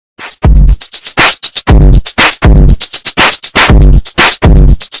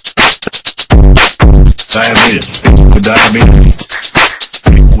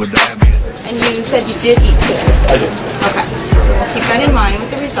with diabetes. And you said you did eat today, so. I did. Okay, so we'll keep that in mind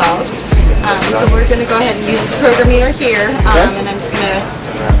with the results. So we're going to go ahead and use this Kroger meter here, and I'm just going to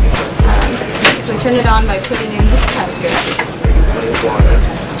basically turn it on by putting in this tester.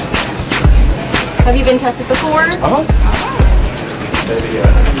 Have you been tested before? Uh-huh.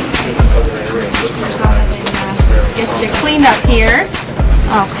 Go ahead and get you cleaned up here.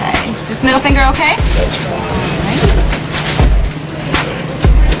 Okay, is this middle finger okay? That's fine.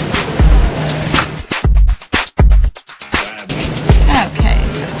 Okay,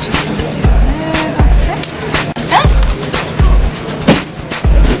 so it's just going to do that. Okay, like that.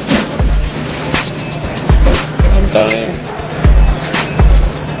 I'm dying.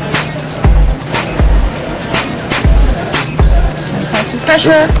 Apply some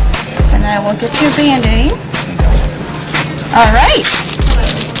pressure, and I will get you a Band-Aid. All right.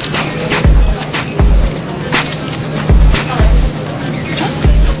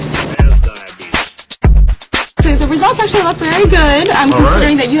 So the results actually look very good. I'm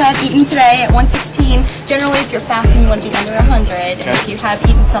considering that you have eaten today at 116. Generally, if you're fasting, you want to be under 100. And if you have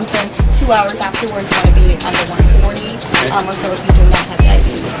eaten something 2 hours afterwards, you want to be under 140, or so if you do not have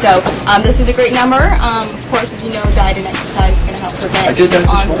diabetes. So this is a great number. Of course, as you know, diet and exercise is going to help prevent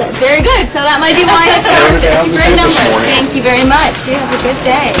onset. Very good. So that might be why it's a great number. Thank you very much. You have a good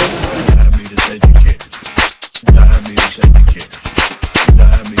day.